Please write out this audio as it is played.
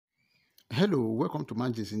Hello, welcome to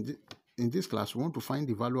Mathgist. In this class, we want to find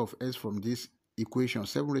the value of s from this equation.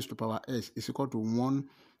 7 raised to power s is equal to 1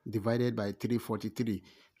 divided by 343.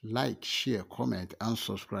 Like, share, comment, and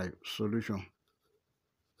subscribe. Solution.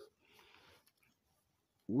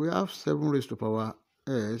 We have 7 raised to power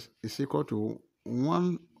s is equal to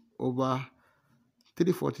 1 over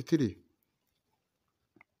 343.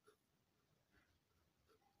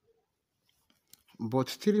 But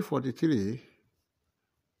 343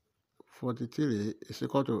 is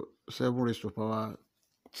equal to 7 raised to power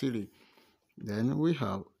 3. Then we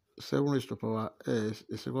have 7 raised to power s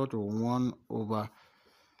is equal to 1 over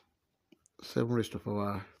 7 raised to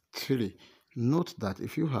power 3. Note that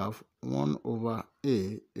if you have 1 over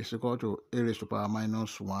a is equal to a raised to power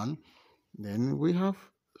minus 1, then we have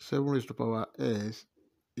 7 raised to power s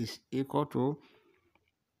is equal to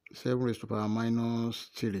 7 raised to power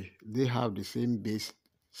minus 3. They have the same base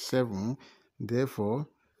 7, therefore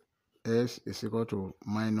s is equal to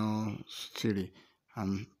minus 3,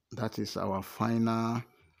 and that is our final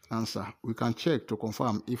answer. We can check to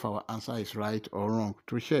confirm if our answer is right or wrong.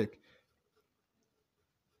 To check,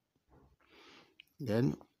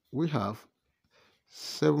 then we have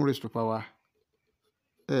 7 raised to power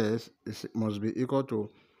s must be equal to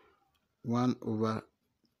 1 over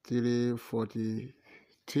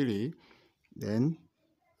 343. Then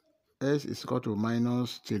s is equal to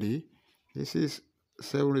minus 3. This is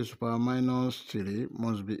 7 raised to power minus 3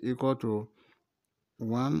 must be equal to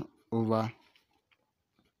 1 over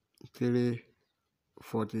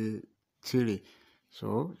 343.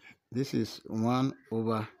 So this is 1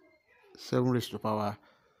 over 7 raised to power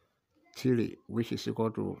 3, which is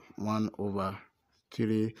equal to 1 over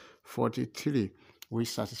 343, which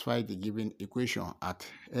satisfies the given equation at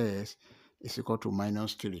s is equal to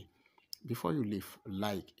minus 3. Before you leave,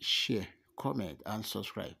 like, share, comment, and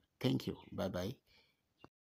subscribe. Thank you. Bye-bye.